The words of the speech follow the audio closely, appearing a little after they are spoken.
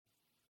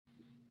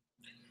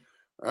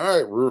All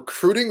right,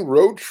 recruiting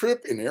road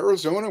trip in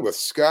Arizona with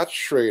Scott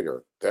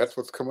Schrader. That's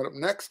what's coming up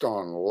next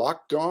on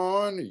Locked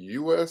On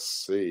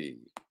USC.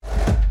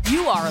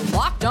 You are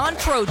Locked On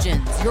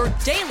Trojans, your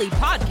daily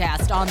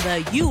podcast on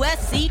the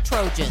USC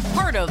Trojans,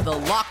 part of the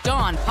Locked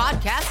On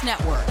Podcast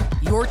Network,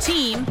 your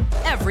team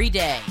every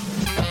day.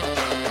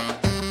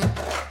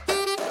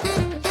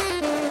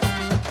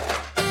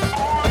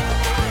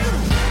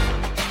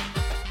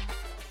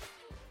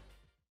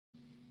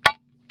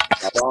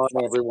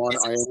 Hello, everyone.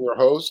 I am your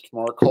host,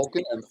 Mark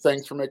Holkin, and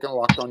thanks for making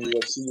Locked On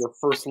USC your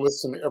first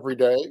listen every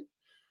day.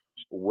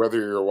 Whether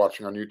you're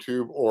watching on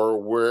YouTube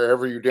or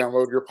wherever you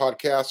download your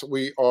podcast,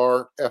 we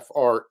are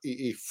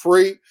FREE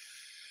free.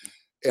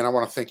 And I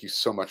want to thank you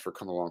so much for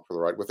coming along for the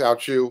ride.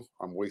 Without you,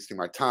 I'm wasting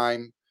my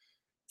time.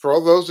 For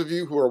all those of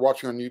you who are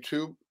watching on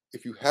YouTube,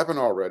 if you haven't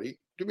already,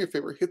 do me a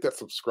favor, hit that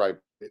subscribe.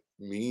 It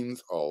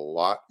means a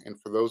lot. And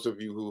for those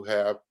of you who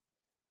have,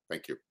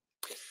 thank you.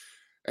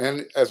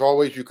 And as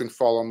always, you can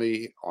follow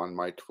me on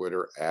my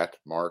Twitter at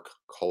Mark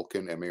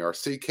Culkin,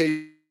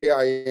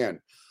 MarcKin.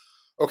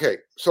 Okay,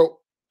 so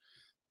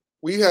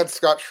we had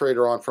Scott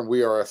Schrader on from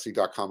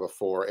WeAreSC.com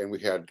before, and we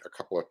had a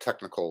couple of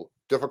technical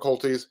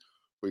difficulties.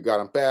 We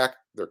got him back.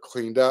 They're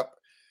cleaned up.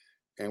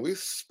 And we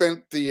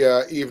spent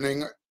the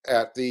evening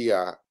at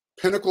the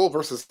Pinnacle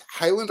versus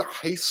Highland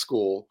High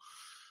School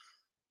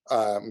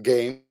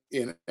game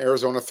in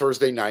Arizona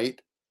Thursday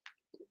night.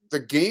 The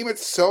game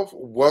itself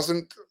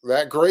wasn't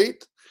that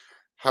great.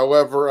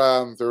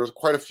 However, there was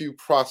quite a few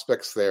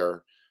prospects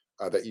there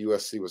that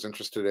USC was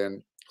interested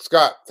in.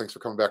 Scott, thanks for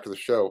coming back to the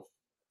show.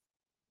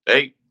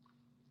 Hey.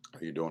 How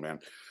you doing, man?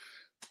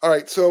 All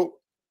right, so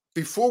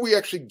before we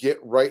actually get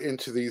right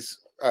into these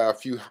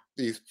few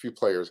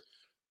players,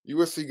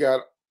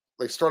 USC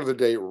started the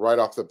day right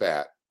off the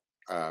bat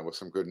with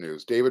some good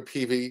news. David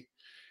Peavy,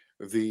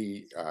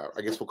 the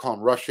I guess we'll call him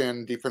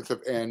rush-in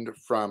defensive end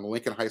from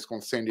Lincoln High School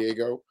in San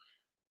Diego,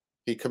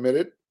 he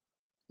committed.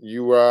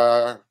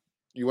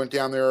 You went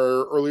down there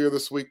earlier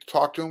this week to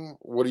talk to him.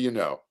 What do you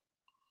know?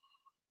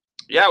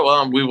 Yeah,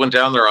 well, we went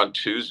down there on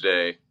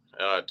Tuesday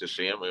to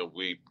see him.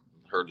 We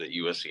heard that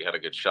USC had a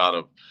good shot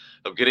of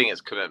getting his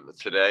commitment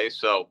today.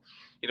 So,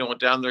 went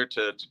down there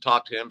to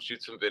talk to him,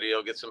 shoot some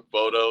video, get some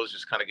photos,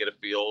 just kind of get a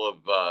feel of,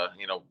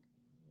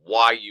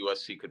 why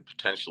USC could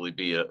potentially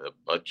be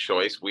a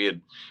choice. We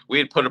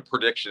had put a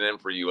prediction in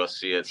for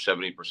USC at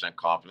 70%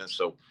 confidence.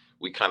 So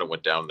we kind of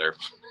went down there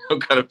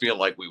kind of feeling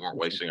like we weren't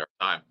wasting our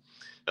time.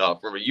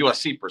 From a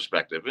USC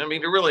perspective, I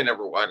mean, you really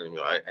never.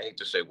 I hate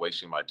to say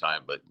wasting my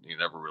time, but you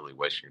never really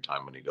waste your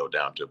time when you go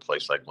down to a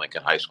place like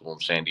Lincoln High School in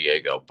San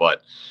Diego.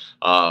 But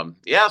so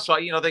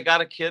they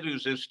got a kid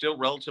who's still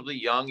relatively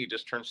young. He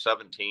just turned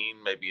 17,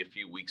 maybe a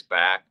few weeks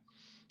back.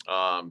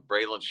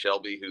 Braylon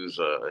Shelby, who's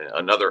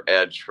another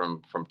edge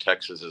from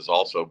Texas, is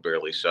also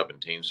barely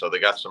 17. So they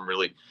got some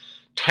really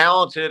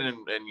talented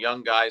and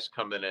young guys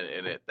coming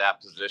in at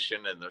that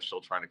position, and they're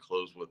still trying to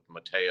close with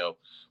Mateo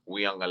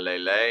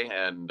Uiagalelei,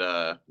 and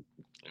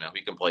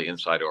he can play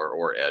inside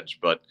or edge.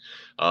 But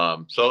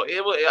so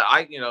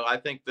I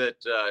think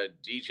that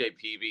DJ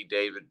Peavy,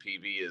 David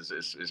Peavy,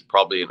 is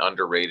probably an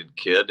underrated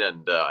kid,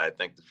 and I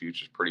think the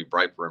future's pretty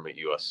bright for him at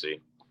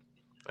USC.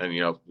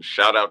 And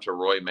shout out to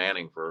Roy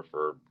Manning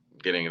for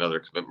getting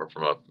another commitment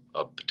from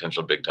a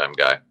potential big time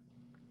guy.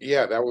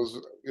 Yeah, that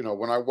was,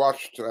 when I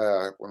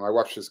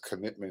watched his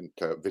commitment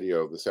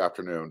video this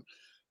afternoon,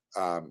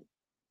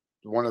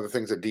 one of the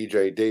things that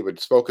DJ David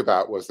spoke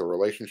about was the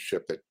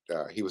relationship that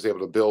he was able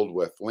to build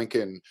with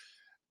Lincoln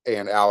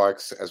and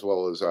Alex, as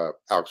well as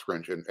Alex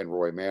Grinch and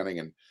Roy Manning,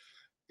 and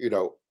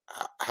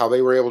how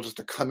they were able just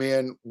to come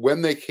in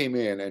when they came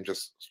in and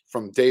just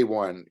from day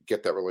one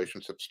get that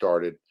relationship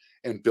started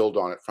and build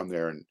on it from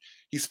there. And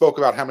he spoke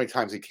about how many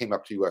times he came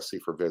up to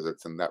USC for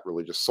visits, and that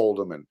really just sold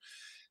him, and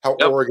how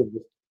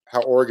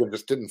Oregon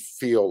just didn't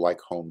feel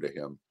like home to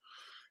him.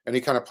 And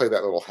he kind of played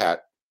that little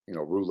hat,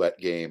 roulette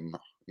game,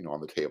 on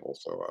the table.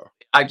 So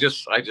I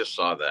just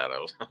saw that.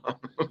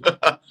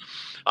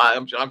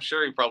 I'm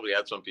sure he probably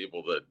had some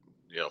people that,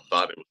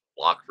 thought it was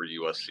blocked for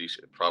USC.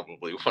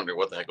 Probably wondering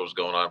what the heck was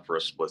going on for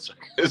a split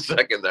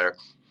second there.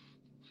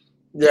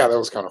 Yeah, that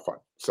was kind of fun.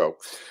 So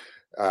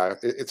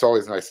it's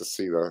always nice to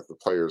see the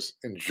players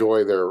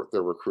enjoy their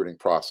recruiting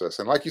process.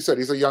 And like you said,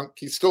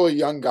 he's still a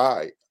young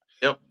guy.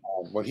 Yep.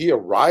 When he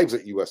arrives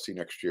at USC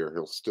next year,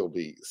 he'll still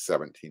be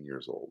 17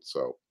 years old.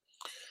 So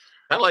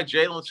kind of like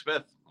Jalen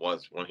Smith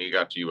was when he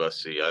got to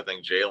USC. I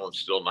think Jalen's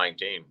still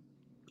 19.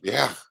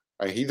 Yeah,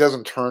 he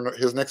doesn't turn.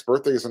 His next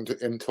birthday isn't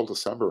until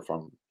December, if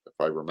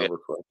I remember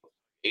correctly.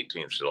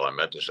 18 still, I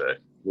meant to say.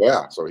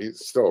 Yeah, so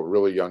he's still a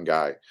really young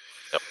guy.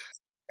 Yep.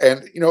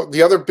 And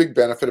the other big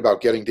benefit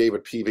about getting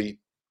David Peavy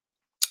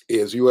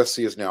is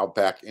USC is now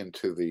back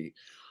into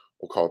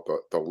we'll call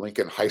it the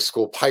Lincoln High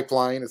School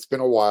pipeline. It's been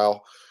a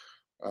while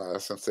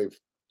since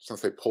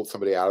they pulled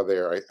somebody out of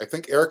there. I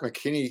think Eric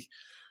McKinney,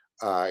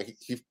 I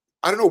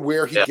don't know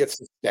where he gets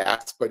his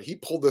stats, but he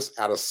pulled this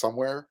out of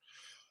somewhere.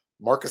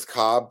 Marcus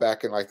Cobb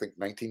back in, I think,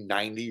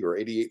 1990 or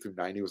 88 through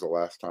 90 was the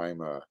last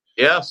time.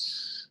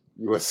 Yes.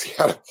 USC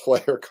had a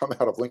player come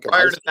out of Lincoln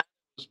Prior High to School.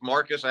 that,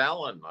 Marcus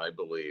Allen, I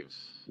believe.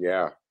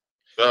 Yeah.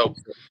 So,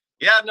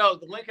 yeah, no,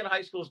 the Lincoln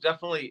High School is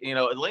definitely,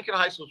 Lincoln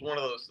High School is one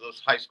of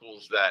those high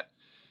schools that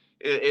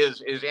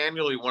is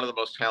annually one of the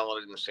most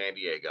talented in San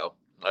Diego.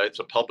 It's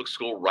a public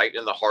school right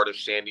in the heart of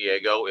San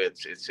Diego.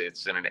 It's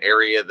in an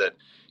area that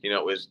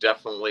is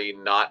definitely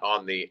not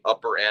on the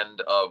upper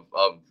end of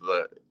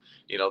the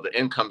the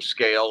income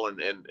scale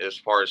and as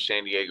far as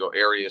San Diego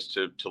areas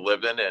to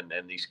live in,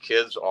 and these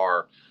kids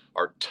are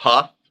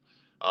tough,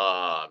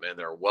 and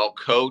they're well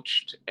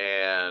coached,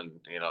 and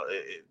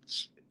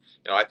it's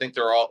I think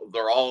they're all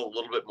a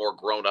little bit more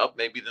grown up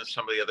maybe than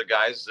some of the other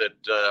guys that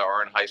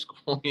are in high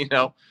school,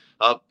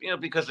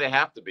 because they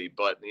have to be.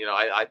 But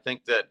I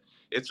think that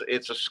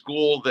it's a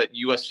school that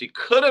USC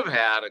could have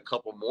had a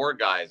couple more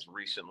guys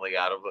recently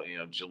out of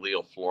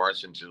Jaleel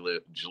Florence and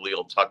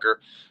Jaleel Tucker.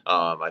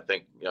 I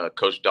think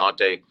Coach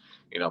Dante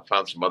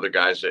found some other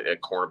guys at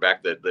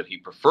cornerback that he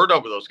preferred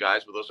over those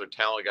guys, but those are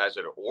talented guys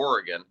out of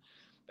Oregon.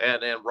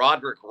 And then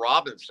Roderick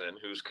Robinson,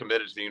 who's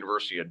committed to the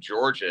University of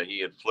Georgia, he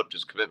had flipped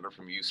his commitment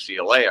from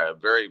UCLA, a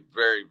very,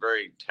 very,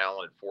 very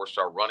talented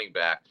 4-star running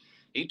back.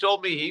 He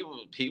told me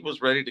he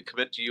was ready to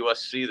commit to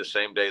USC the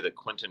same day that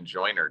Quentin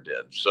Joyner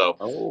did. So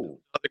another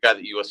guy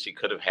that USC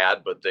could have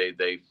had, but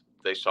they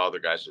saw other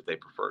guys that they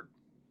preferred.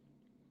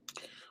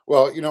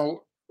 Well,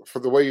 for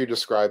the way you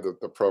described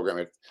the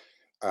program,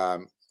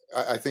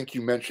 I think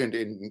you mentioned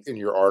in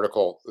your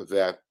article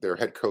that their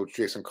head coach,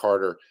 Jason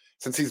Carter,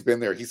 since he's been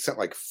there, he's sent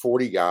like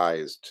 40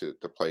 guys to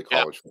play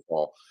college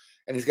football.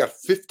 And he's got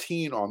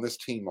 15 on this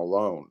team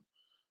alone.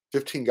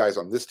 15 guys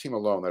on this team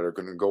alone that are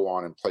going to go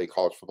on and play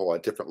college football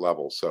at different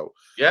levels. So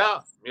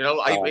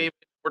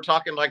we're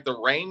talking like the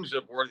range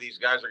of where these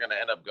guys are going to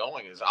end up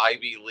going is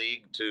Ivy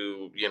League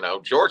to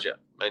Georgia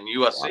and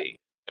USC, right.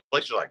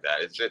 Places like that.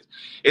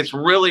 It's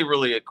really,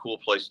 really a cool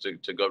place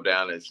to go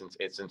down.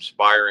 It's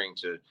inspiring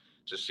to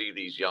see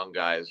these young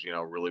guys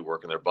really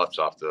working their butts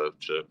off to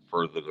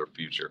further their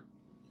future.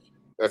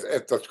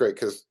 That's great,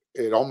 because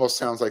it almost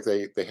sounds like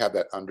they have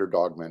that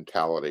underdog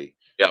mentality.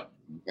 Yeah.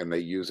 And they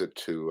use it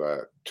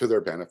to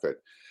their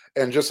benefit.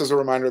 And just as a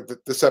reminder,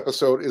 that this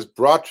episode is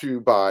brought to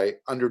you by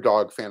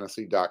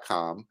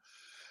UnderdogFantasy.com.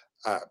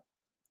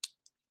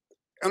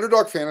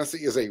 Underdog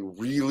Fantasy is a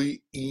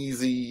really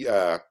easy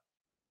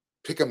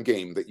pick'em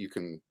game that you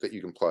can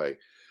play.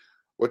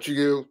 What you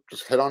do,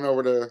 just head on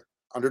over to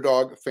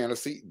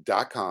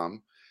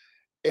UnderdogFantasy.com,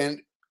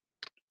 and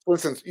for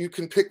instance, you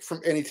can pick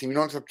from any team. You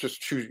don't have to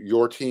just choose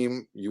your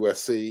team,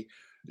 USC.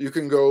 You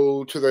can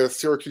go to the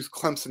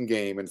Syracuse-Clemson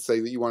game and say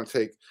that you want to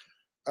take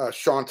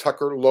Sean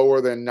Tucker lower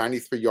than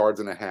 93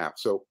 yards and a half.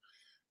 So,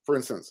 for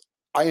instance,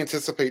 I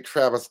anticipate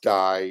Travis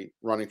Dye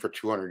running for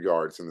 200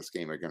 yards in this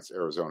game against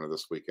Arizona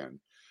this weekend.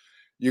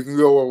 You can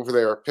go over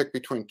there, pick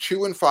between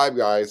 2 and 5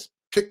 guys,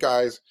 pick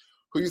guys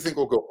who you think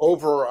will go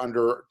over or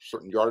under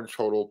certain yardage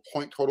total,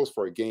 point totals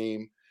for a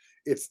game.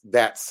 It's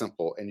that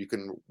simple, and you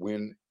can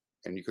win.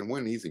 And you can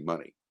win easy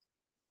money.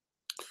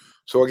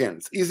 So again,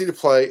 it's easy to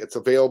play. It's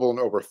available in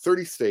over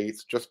 30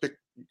 states. Just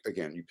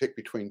you pick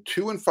between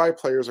 2 and 5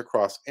 players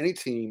across any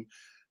team,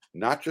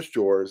 not just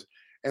yours,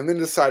 and then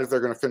decide if they're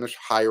going to finish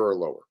higher or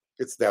lower.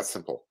 It's that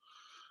simple.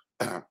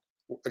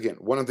 Again,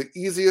 one of the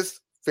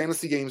easiest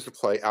fantasy games to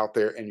play out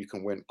there, and you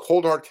can win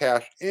cold hard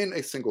cash in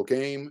a single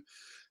game.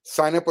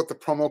 Sign up with the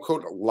promo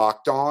code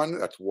LOCKEDON,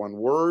 that's one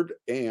word,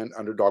 and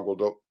Underdog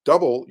will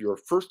double your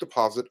first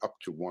deposit up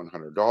to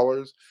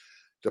 $100.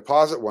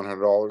 Deposit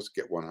 $100,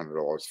 get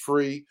 $100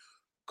 free.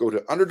 Go to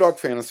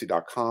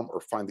UnderdogFantasy.com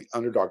or find the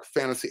Underdog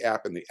Fantasy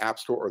app in the App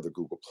Store or the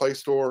Google Play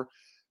Store.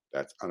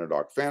 That's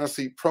Underdog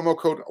Fantasy. Promo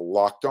code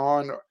Locked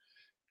On.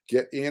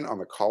 Get in on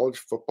the college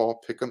football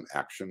pick'em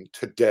action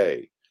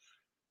today.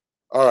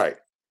 All right.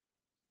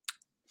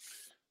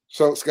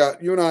 So,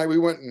 Scott, you and I, we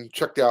went and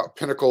checked out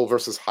Pinnacle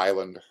versus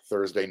Highland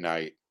Thursday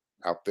night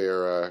out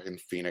there in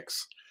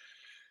Phoenix.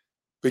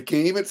 The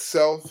game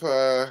itself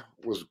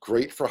was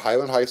great for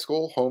Highland High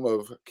School, home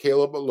of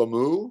Caleb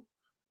Lemieux,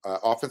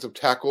 offensive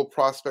tackle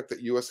prospect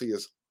that USC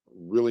is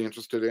really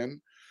interested in.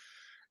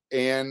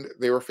 And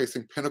they were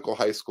facing Pinnacle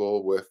High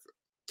School with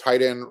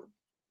tight end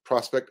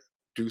prospect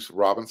Deuce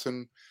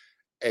Robinson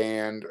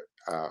and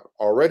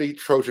already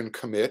Trojan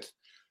commit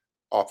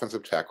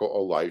offensive tackle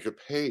Elijah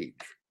Page.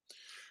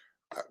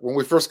 When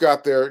we first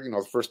got there,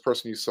 the first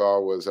person you saw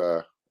was,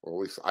 or at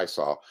least I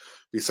saw,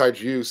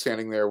 besides you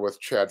standing there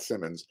with Chad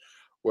Simmons,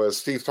 was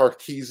Steve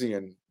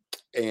Sarkisian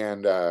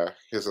and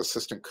his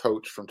assistant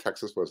coach from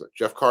Texas. Was it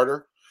Jeff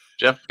Carter?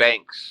 Jeff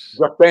Banks.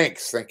 Jeff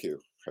Banks, thank you.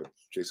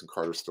 Jason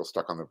Carter's still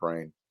stuck on the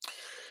brain.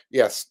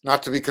 Yes,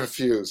 not to be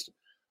confused.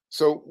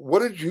 So what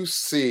did you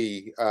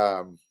see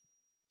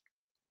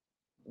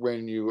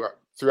when you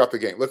throughout the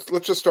game?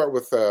 Let's just start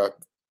with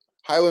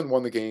Highland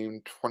won the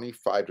game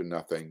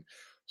 25-0.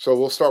 So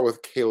we'll start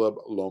with Caleb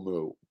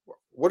Lemieux.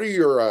 What are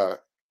your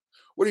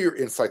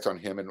insights on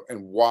him,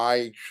 and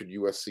why should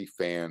USC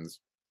fans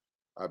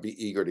be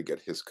eager to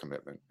get his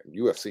commitment, and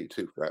USC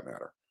too, for that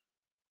matter?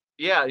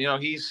 Yeah,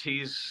 he's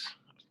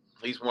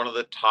one of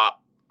the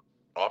top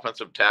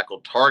offensive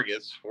tackle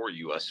targets for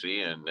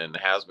USC and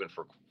has been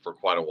for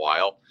quite a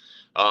while.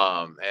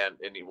 And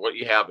what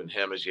you have in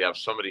him is you have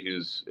somebody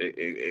who's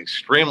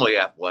extremely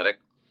athletic.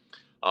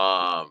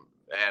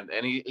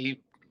 And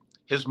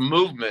his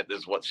movement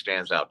is what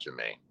stands out to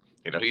me.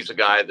 He's a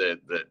guy that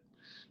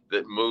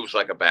moves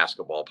like a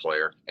basketball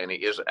player, and he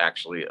is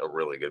actually a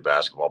really good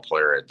basketball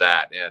player at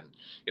that. And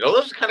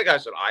those are the kind of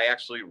guys that I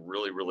actually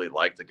really, really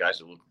like. The guys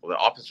the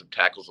offensive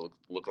tackles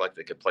look like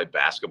they could play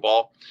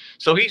basketball.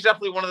 So he's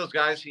definitely one of those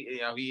guys.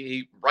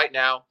 He right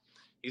now,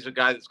 he's a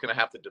guy that's going to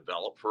have to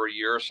develop for a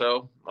year or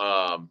so.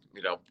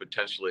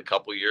 Potentially a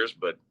couple years,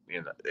 but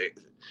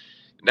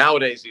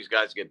nowadays these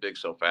guys get big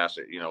so fast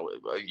that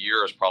a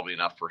year is probably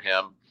enough for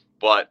him.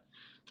 But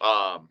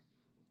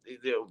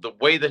the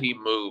way that he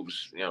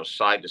moves,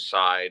 side to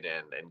side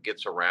and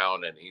gets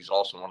around, and he's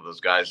also one of those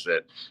guys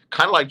that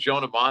kind of like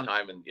Jonah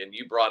Monheim, and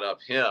you brought up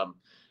him,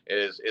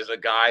 is a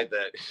guy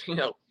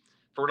that,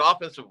 for an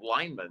offensive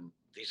lineman,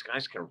 these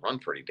guys can run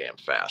pretty damn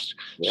fast.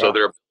 Yeah. So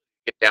their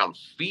get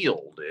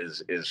downfield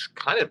is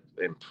kind of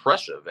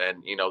impressive.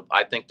 And,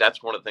 I think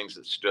that's one of the things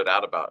that stood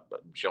out about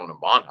Jonah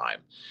Monheim,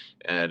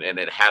 and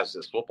it has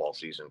this football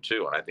season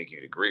too. And I think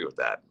you'd agree with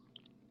that.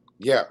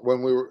 Yeah,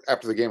 when we were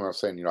after the game, I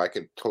was saying, I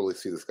could totally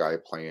see this guy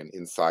playing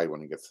inside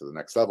when he gets to the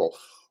next level.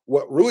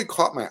 What really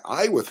caught my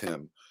eye with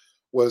him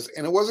was,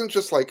 and it wasn't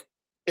just like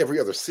every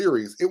other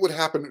series, it would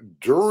happen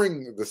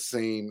during the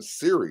same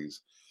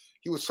series.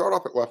 He would start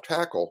off at left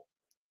tackle,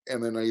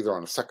 and then either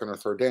on a second or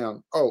third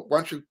down, why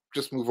don't you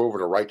just move over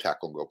to right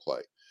tackle and go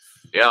play?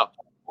 Yeah.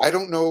 I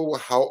don't know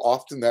how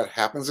often that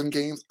happens in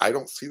games. I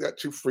don't see that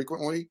too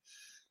frequently.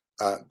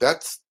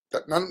 That's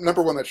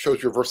number one, that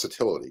shows your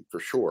versatility for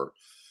sure.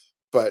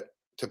 But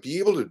to be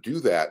able to do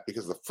that,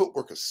 because the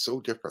footwork is so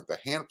different, the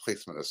hand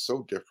placement is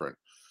so different,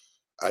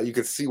 you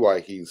can see why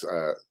he's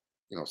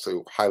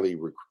so highly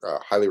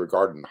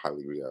regarded and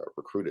highly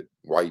recruited.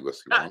 Why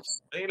USC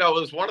wants. It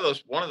was one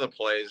of the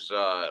plays.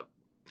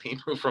 He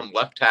moved from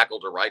left tackle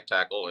to right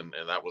tackle, and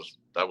that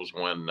was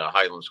when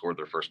Highland scored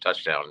their first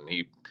touchdown,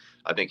 and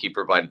I think he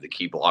provided the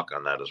key block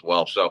on that as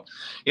well. So,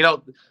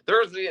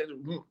 there's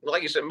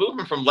like you said,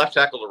 moving from left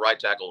tackle to right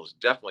tackle is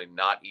definitely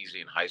not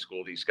easy in high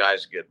school. These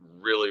guys get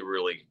really,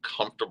 really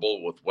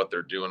comfortable with what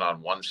they're doing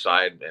on one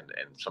side, and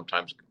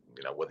sometimes,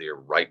 whether you're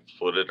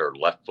right-footed or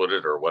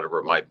left-footed or whatever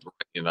it might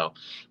be,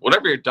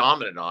 whatever you're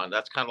dominant on,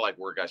 that's kind of like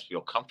where guys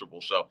feel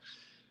comfortable. So,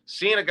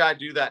 seeing a guy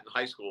do that in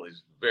high school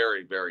is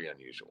very, very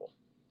unusual.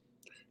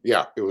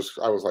 Yeah, it was.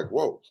 I was like,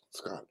 "Whoa,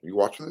 Scott, are you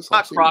watching this?"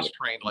 Not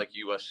cross-trained like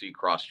USC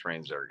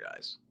cross-trains their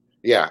guys.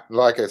 Yeah,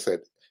 like I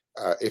said,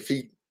 if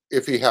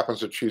he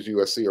happens to choose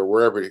USC or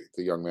wherever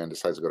the young man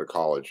decides to go to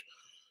college,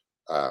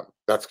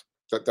 that's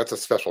a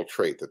special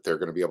trait that they're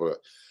going to be able to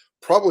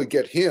probably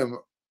get him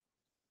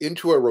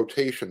into a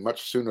rotation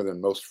much sooner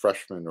than most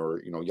freshmen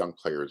or young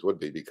players would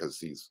be, because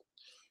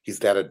he's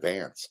that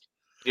advanced.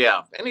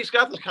 Yeah, and he's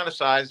got the kind of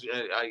size.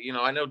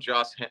 I know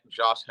Josh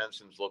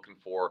Henson's looking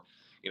for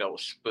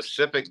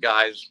specific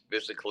guys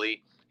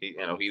physically.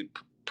 He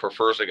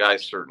prefers a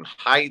guy's certain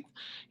height.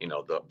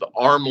 The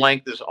arm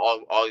length is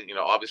all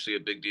obviously a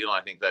big deal.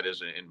 I think that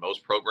is in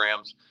most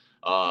programs.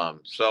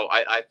 So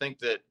I think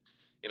that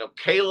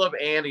Caleb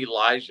and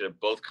Elijah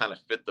both kind of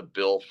fit the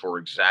bill for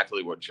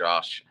exactly what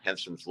Josh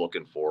Henson's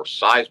looking for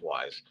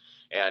size-wise.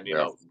 And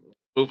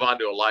move on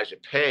to Elijah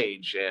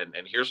Page, and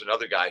here's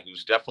another guy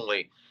who's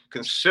definitely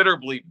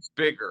considerably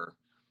bigger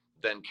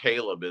than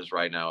Caleb is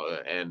right now,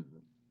 and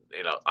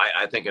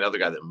I think another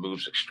guy that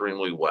moves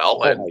extremely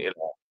well. And,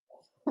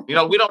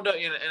 we don't know.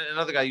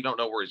 Another guy, you don't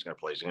know where he's going to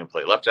play. He's going to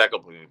play left tackle.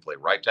 He's going to play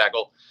right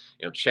tackle.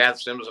 Chad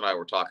Sims and I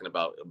were talking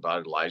about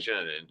Elijah,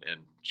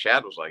 and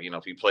Chad was like,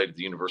 if he played at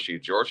the University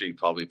of Georgia, he'd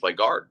probably play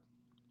guard.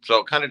 So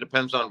it kind of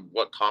depends on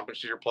what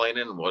conference you're playing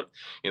in and what,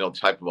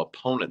 type of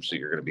opponents that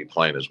you're going to be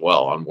playing as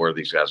well, on where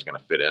these guys are going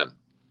to fit in.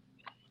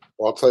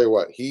 Well, I'll tell you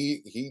what,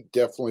 he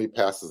definitely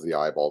passes the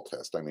eyeball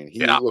test. I mean,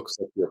 he looks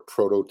like your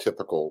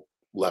prototypical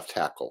left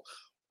tackle.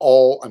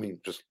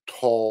 Just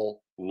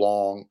tall,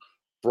 long,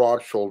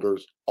 broad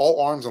shoulders, all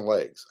arms and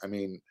legs.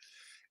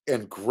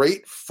 And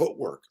great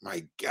footwork.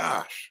 My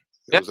gosh,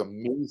 it was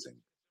amazing.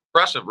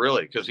 Impressive,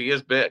 really, because he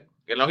is big.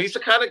 He's the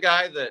kind of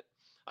guy that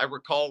I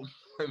recall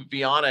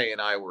Vianney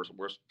and I were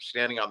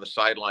standing on the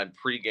sideline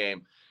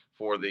pregame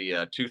for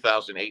the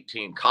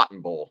 2018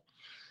 Cotton Bowl,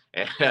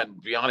 and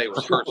Vianney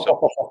was hurt.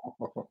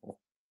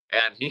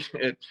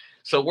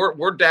 So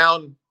we're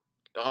down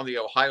on the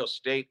Ohio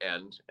State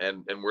end,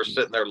 and we're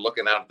sitting there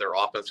looking out at their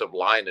offensive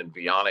line, and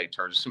Vianney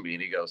turns to me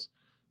and he goes,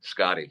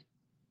 "Scotty,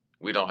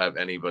 we don't have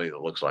anybody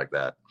that looks like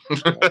that."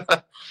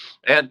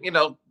 And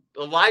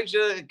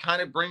Elijah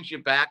kind of brings you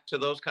back to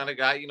those kind of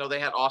guys. They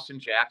had Austin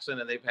Jackson,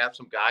 and they've had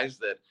some guys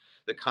that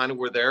kind of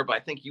were there, but I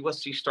think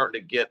USC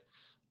starting to get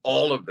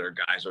all of their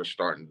guys are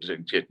starting to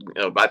get.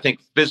 I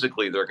think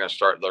physically they're going to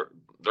start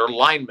their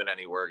linemen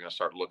anywhere are going to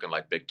start looking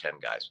like Big Ten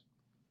guys.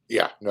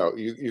 Yeah, no,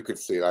 you could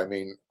see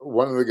it.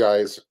 One of the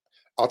guys,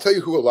 I'll tell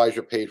you who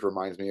Elijah Page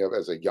reminds me of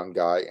as a young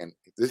guy, and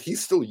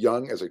he's still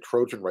young as a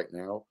Trojan right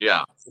now.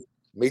 Yeah.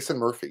 Mason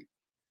Murphy.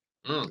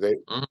 They,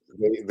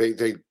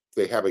 Mm.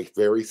 they have a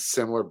very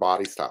similar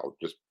body style,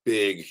 just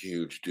big,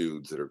 huge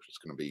dudes that are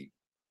just going to be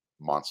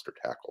monster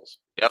tackles.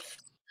 Yep.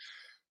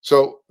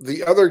 So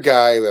the other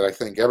guy that I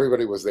think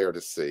everybody was there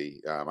to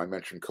see, I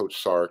mentioned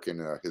Coach Sark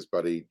and his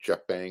buddy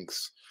Jeff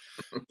Banks.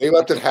 They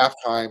left at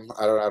halftime.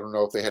 I don't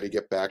know if they had to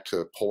get back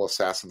to pull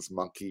Assassin's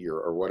Monkey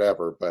or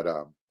whatever, but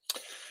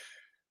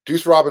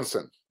Deuce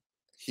Robinson,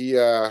 he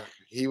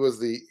was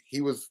the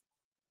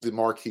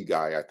marquee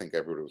guy. I think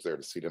everybody was there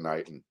to see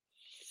tonight, and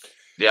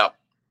Yeah.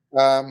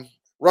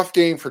 rough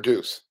game for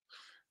Deuce,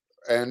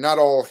 and not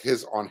all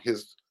on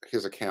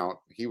his account.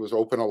 He was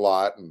open a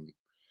lot, and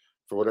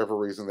for whatever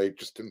reason, they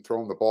just didn't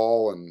throw him the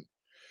ball, and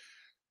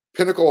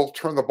Pinnacle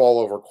turned the ball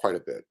over quite a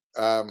bit.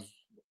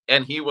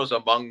 And he was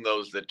among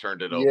those that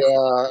turned it over.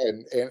 Yeah,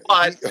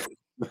 but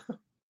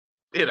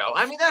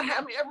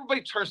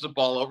everybody turns the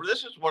ball over.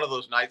 This is one of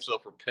those nights, though,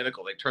 for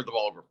Pinnacle. They turned the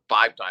ball over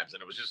 5 times,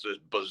 and it was just this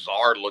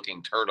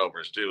bizarre-looking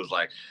turnovers too. It was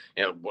like,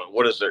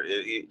 what is there?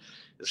 You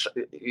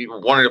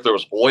wondered if there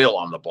was oil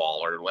on the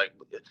ball, or like,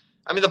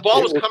 the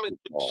ball was coming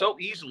so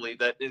easily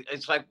that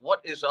it's like,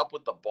 what is up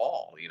with the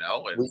ball?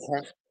 And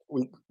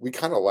we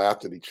kind of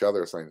laughed at each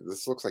other, saying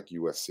this looks like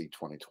USC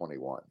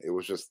 2021. It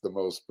was just the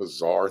most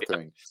bizarre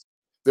thing.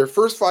 Their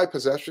first 5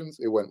 possessions,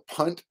 it went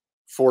punt,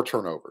 4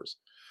 turnovers.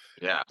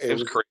 Yeah, it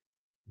was crazy.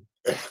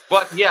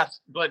 But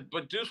yes, but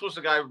Deuce was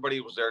the guy everybody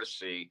was there to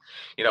see.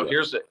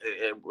 Here's an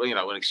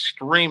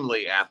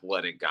extremely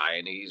athletic guy,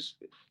 and he's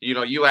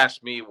you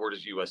asked me, where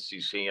does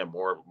USC see him,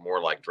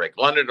 more like Drake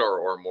London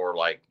or more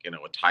like a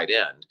tight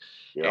end,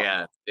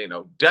 and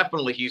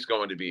definitely he's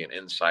going to be an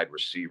inside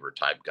receiver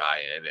type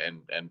guy,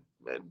 and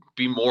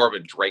be more of a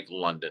Drake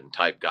London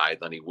type guy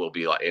than he will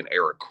be like an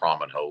Eric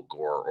Cromenhoek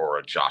or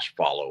a Josh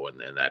Follow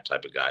and that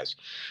type of guys.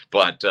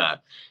 But,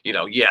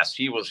 yes,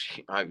 he was,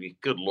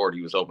 good Lord,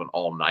 he was open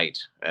all night,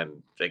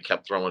 and they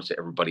kept throwing to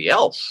everybody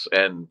else.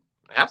 And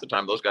half the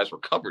time those guys were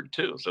covered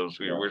too. So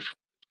we're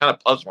kind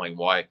of puzzling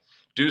why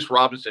Deuce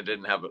Robinson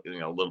didn't have a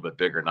little bit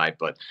bigger night.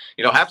 But,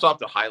 hats off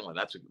to Highland.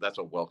 That's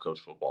a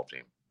well-coached football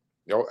team.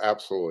 No,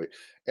 absolutely.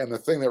 And the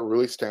thing that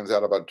really stands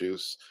out about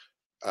Deuce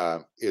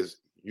is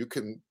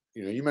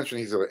you mentioned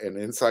he's an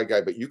inside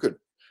guy, but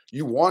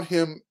you want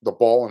him the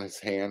ball in his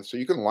hand so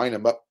you can line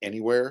him up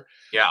anywhere.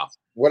 Yeah.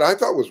 What I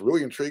thought was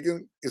really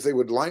intriguing is they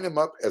would line him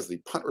up as the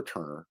punt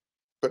returner,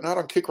 but not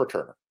on kick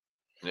returner.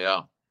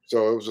 Yeah.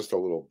 So it was just a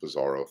little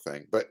bizarro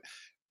thing, but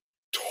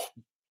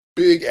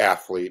big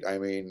athlete.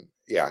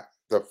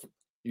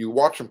 You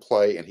watch him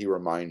play and he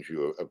reminds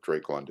you of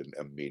Drake London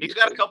immediately. He's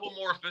got a couple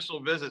more official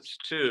visits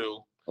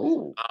too.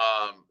 Ooh.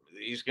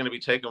 He's going to be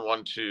taking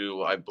one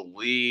to, I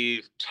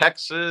believe,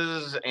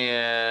 Texas,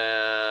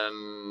 and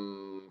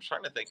I'm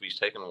trying to think if he's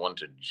taking one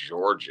to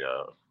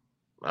Georgia.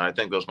 I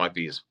think those might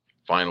be his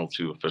final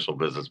 2 official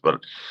visits,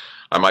 but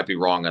I might be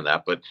wrong on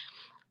that. But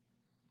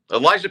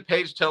Elijah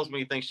Page tells me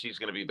he thinks he's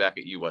going to be back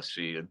at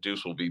USC, and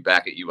Deuce will be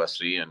back at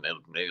USC, and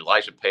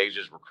Elijah Page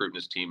is recruiting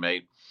his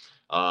teammate.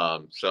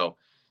 So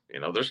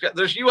there's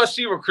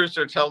USC recruits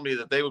that are telling me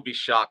that they would be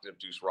shocked if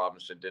Deuce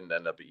Robinson didn't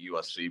end up at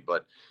USC,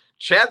 but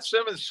Chad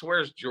Simmons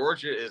swears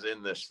Georgia is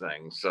in this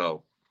thing.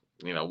 So,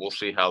 we'll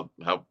see how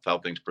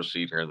things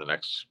proceed here in the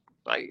next,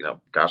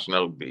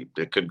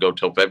 it could go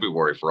till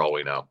February for all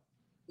we know.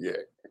 Yeah.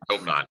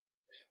 Hope not.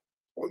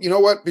 Well, you know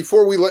what?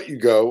 Before we let you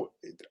go,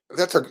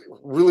 that's a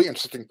really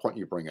interesting point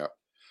you bring up.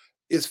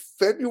 Is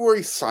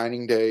February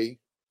signing day,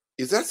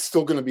 is that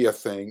still going to be a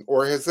thing?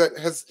 Or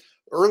has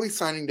early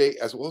signing day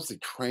as well as the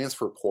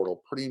transfer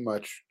portal pretty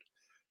much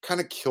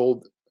kind of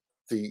killed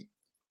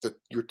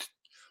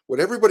what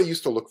everybody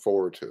used to look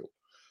forward to,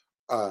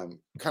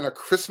 kind of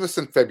Christmas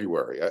in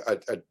February,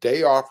 a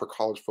day off for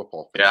college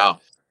football. Yeah.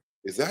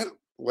 Is that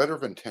letter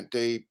of intent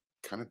day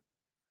kind of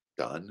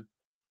done?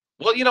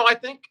 Well, I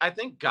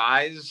think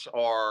guys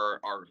are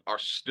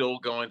still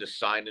going to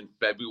sign in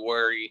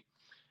February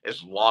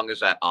as long as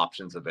that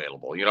option's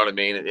available. You know what I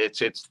mean?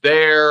 It's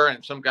there,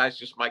 and some guys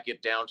just might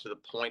get down to the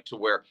point to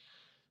where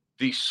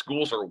these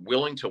schools are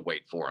willing to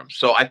wait for him.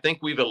 So I think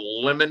we've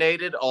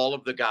eliminated all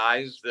of the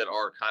guys that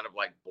are kind of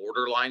like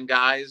borderline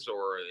guys,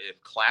 or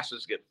if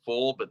classes get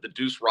full, but the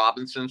Deuce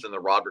Robinsons and the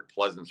Robert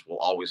Pleasants will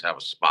always have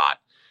a spot,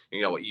 at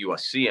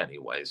USC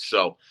anyways.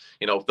 So,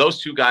 if those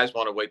 2 guys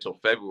want to wait till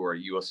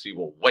February, USC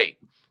will wait.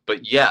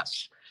 But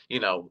yes,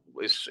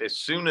 as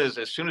soon as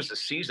the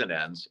season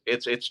ends,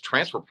 it's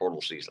transfer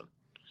portal season.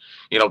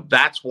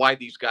 That's why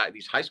these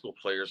high school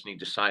players need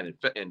to sign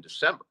in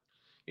December,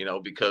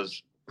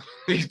 because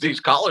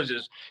these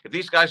colleges, if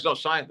these guys don't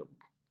sign them,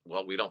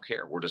 well, we don't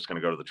care. We're just going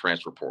to go to the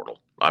transfer portal.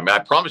 I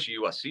promise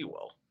you USC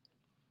will.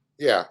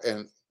 Yeah,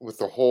 and with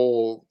the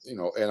whole,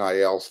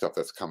 NIL stuff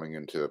that's coming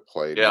into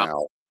play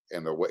now,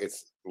 and the way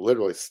it's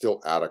literally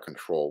still out of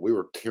control. We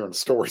were hearing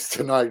stories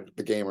tonight.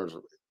 The gamers,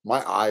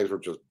 my eyes were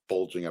just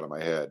bulging out of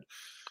my head.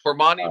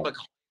 Cormani McClain,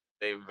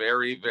 a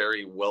very,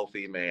 very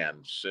wealthy man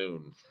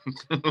soon.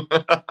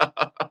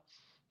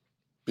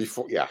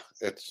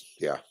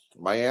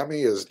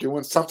 Miami is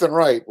doing something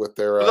right with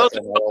their. For those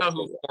who don't know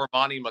who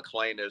Cormani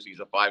McClain is, he's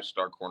a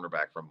 5-star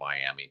cornerback from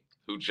Miami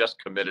who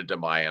just committed to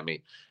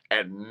Miami,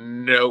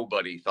 and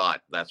nobody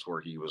thought that's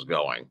where he was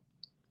going.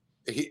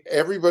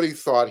 Everybody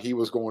thought he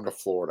was going to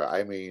Florida.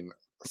 I mean,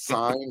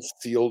 signed,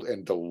 sealed,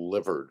 and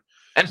delivered.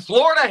 And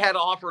Florida had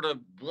offered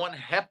one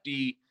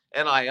hefty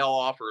NIL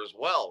offer as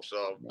well.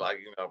 So,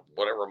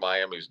 whatever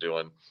Miami's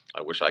doing,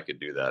 I wish I could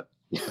do that.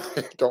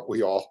 Don't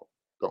we all?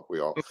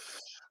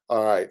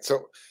 All right.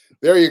 So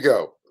there you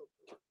go.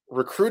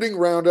 Recruiting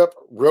Roundup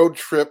road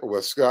trip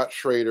with Scott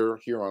Schrader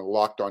here on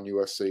Locked On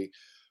USC.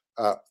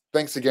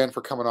 Thanks again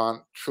for coming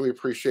on. Truly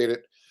appreciate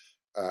it.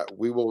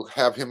 We will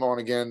have him on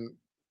again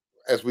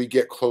as we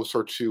get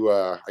closer to,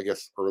 I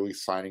guess, early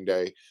signing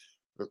day.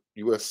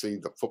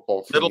 USC, the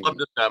football team. Middle of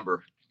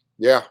December.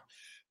 Yeah.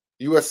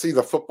 USC,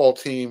 the football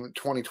team,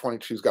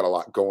 2022's got a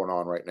lot going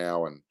on right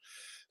now. And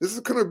this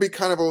is going to be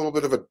kind of a little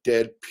bit of a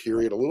dead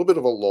period, a little bit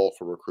of a lull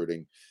for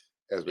recruiting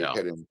as we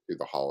head into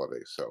the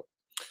holidays. So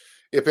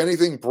if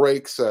anything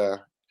breaks,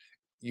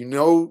 you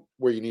know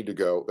where you need to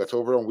go. That's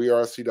over on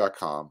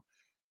weareusc.com.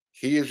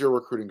 He is your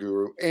recruiting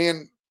guru.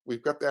 And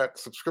we've got that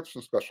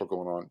subscription special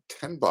going on,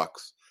 $10.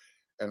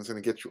 And it's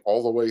going to get you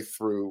all the way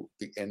through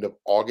the end of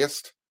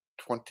August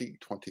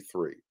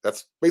 2023.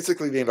 That's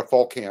basically the end of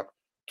fall camp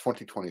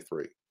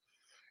 2023.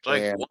 It's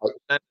like and, 1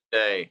 cent a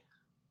day.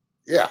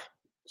 Yeah.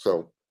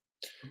 So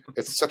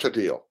it's such a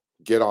deal.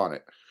 Get on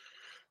it.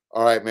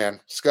 All right, man.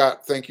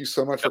 Scott, thank you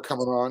so much for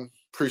coming on.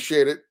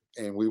 Appreciate it.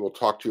 And we will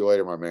talk to you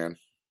later, my man.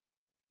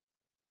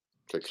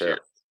 Take care. Sure.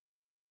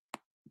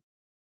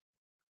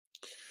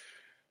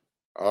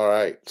 All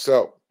right.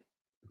 So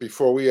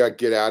before we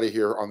get out of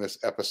here on this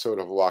episode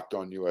of Locked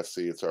On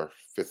USC, it's our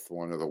 5th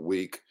one of the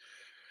week.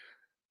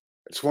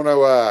 I just want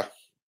to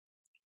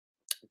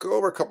go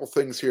over a couple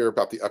things here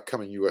about the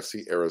upcoming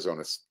USC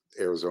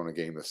Arizona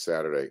game this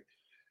Saturday.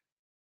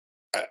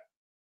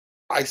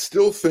 I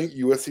still think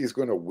USC is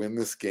going to win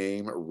this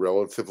game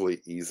relatively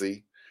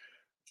easy.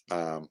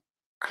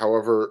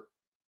 However,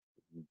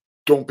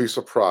 don't be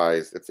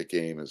surprised if the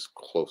game is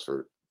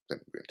closer than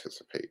we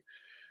anticipate.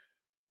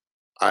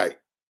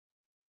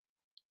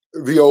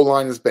 The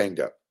O-line is banged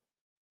up.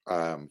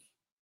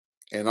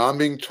 And I'm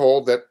being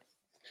told that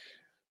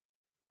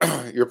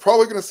you're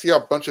probably going to see a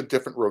bunch of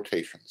different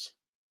rotations.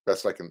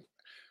 Best I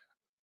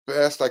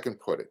can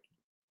put it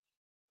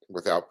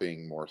without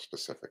being more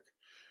specific.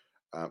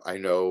 I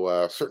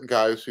know certain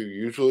guys who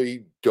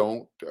usually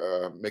don't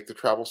make the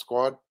travel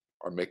squad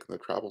are making the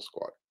travel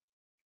squad.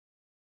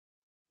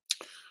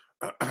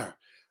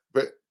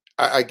 But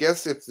I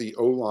guess if the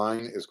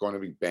O-line is going to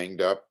be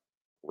banged up,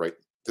 right,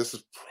 this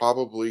is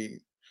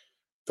probably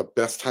the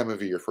best time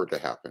of year for it to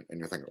happen. And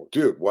you're thinking, oh,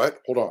 dude,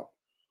 what? Hold on.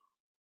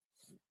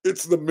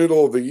 It's the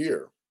middle of the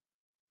year.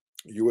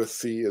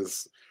 USC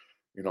is,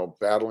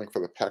 battling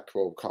for the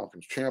Pac-12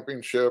 Conference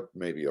Championship,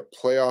 maybe a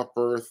playoff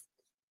berth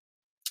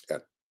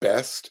at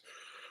best.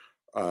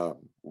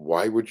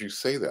 Why would you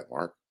say that,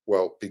 Mark?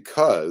 Well,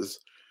 because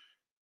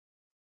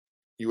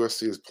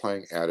USC is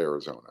playing at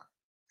Arizona,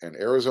 and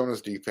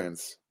Arizona's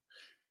defense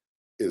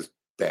is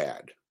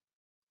bad.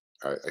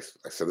 I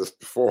said this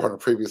before on a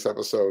previous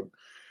episode.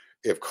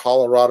 If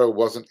Colorado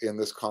wasn't in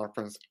this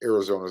conference,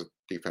 Arizona's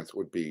defense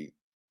would be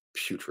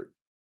putrid.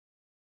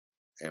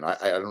 And I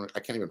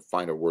can't even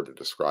find a word to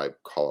describe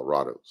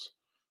Colorado's.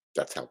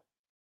 That's how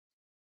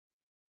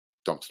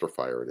dumpster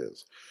fire it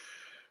is.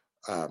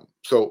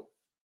 So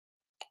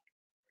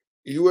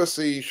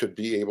USC should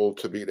be able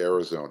to beat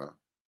Arizona,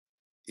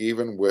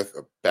 even with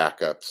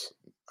backups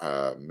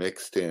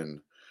mixed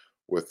in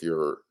with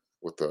your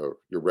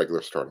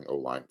regular starting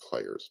O-line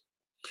players.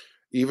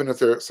 Even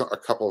if a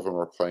couple of them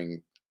are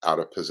playing out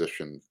of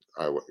position,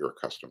 what you're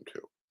accustomed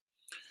to.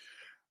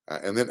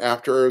 And then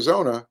after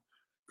Arizona,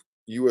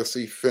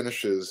 USC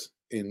finishes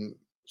in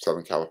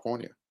Southern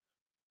California.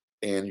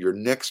 And your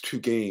next 2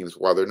 games,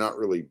 while they're not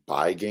really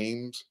bye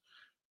games,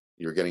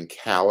 you're getting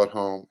Cal at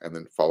home and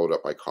then followed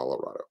up by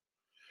Colorado.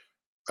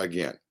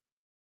 Again,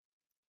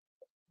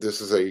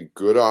 this is a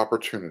good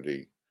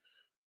opportunity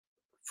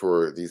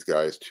for these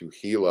guys to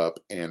heal up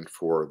and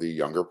for the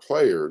younger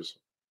players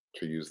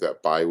to use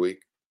that bye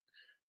week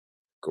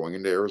going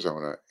into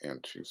Arizona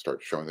and to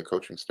start showing the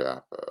coaching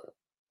staff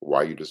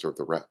why you deserve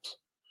the reps.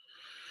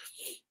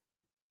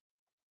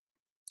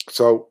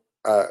 So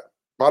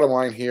bottom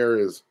line here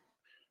is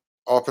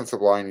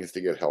offensive line needs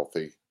to get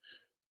healthy.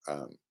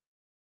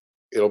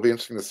 It'll be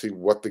interesting to see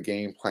what the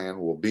game plan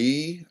will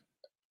be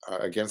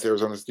against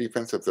Arizona's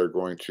defense, if they're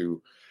going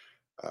to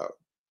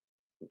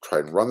try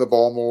and run the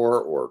ball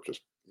more or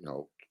just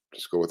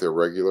go with their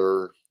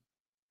regular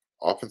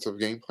offensive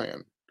game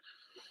plan.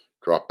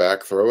 Drop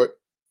back, throw it,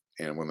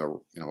 and when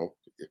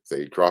if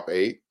they drop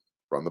 8,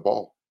 run the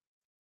ball.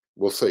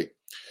 We'll see.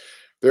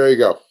 There you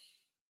go.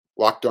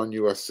 Locked On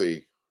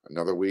USC.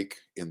 Another week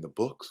in the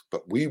books,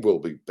 but we will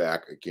be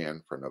back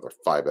again for another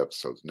 5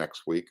 episodes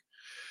next week.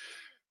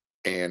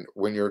 And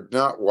when you're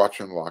not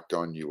watching Locked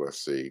On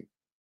USC,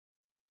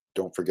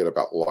 don't forget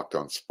about Locked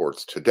On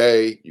Sports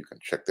Today. You can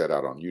check that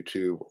out on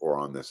YouTube or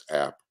on this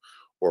app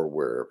or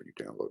wherever you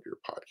download your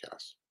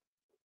podcasts.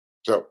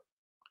 So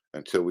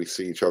until we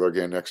see each other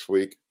again next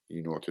week,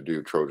 you know what to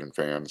do, Trojan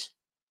fans.